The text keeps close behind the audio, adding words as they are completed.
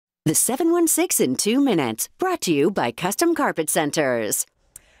The 716 in 2 minutes, brought to you by Custom Carpet Centers.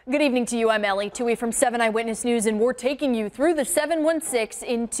 Good evening to you. I'm Ellie Tui from 7 Eyewitness News, and we're taking you through the 716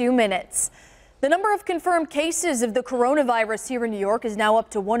 in 2 minutes. The number of confirmed cases of the coronavirus here in New York is now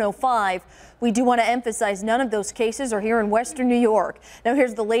up to 105. We do want to emphasize none of those cases are here in Western New York. Now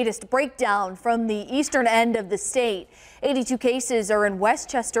here's the latest breakdown from the eastern end of the state. 82 cases are in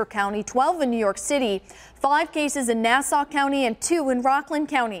Westchester County, 12 in New York City, 5 cases in Nassau County, and 2 in Rockland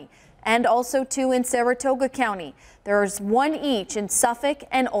County, and also 2 in Saratoga County. There's 1 each in Suffolk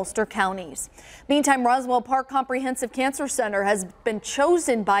and Ulster counties. Meantime, Roswell Park Comprehensive Cancer Center has been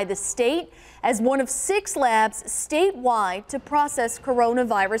chosen by the state as one of 6 labs statewide to process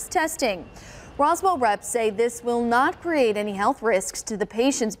coronavirus testing. Roswell reps say this will not create any health risks to the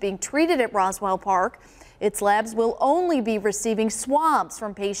patients being treated at Roswell Park. Its labs will only be receiving swabs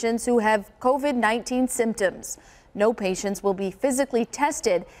from patients who have COVID-19 symptoms. No patients will be physically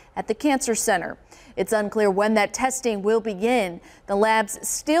tested at the cancer center. It's unclear when that testing will begin. The labs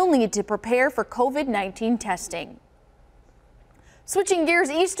still need to prepare for COVID-19 testing. Switching gears,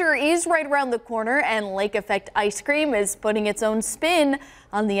 Easter is right around the corner, and Lake Effect Ice Cream is putting its own spin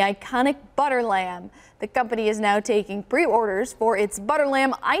on the iconic Butter Lamb. The company is now taking pre-orders for its Butter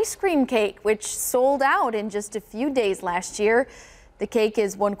Lamb ice cream cake, which sold out in just a few days last year. The cake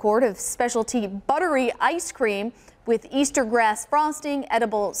is 1 quart of specialty buttery ice cream with Easter grass frosting,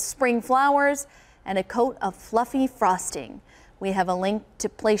 edible spring flowers, and a coat of fluffy frosting. We have a link to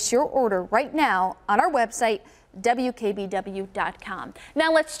place your order right now on our website, WKBW.com.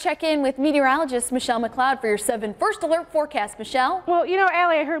 Now let's check in with meteorologist Michelle McLeod for your 7 First Alert forecast. Michelle? Well, you know,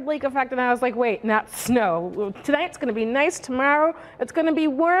 Allie, I heard lake effect and I was like, wait, not snow. Tonight's going to be nice. Tomorrow it's going to be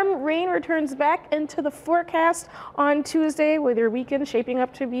warm. Rain returns back into the forecast on Tuesday, with your weekend shaping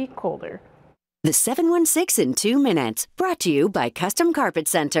up to be colder. The 716 in 2 minutes, brought to you by Custom Carpet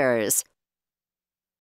Centers.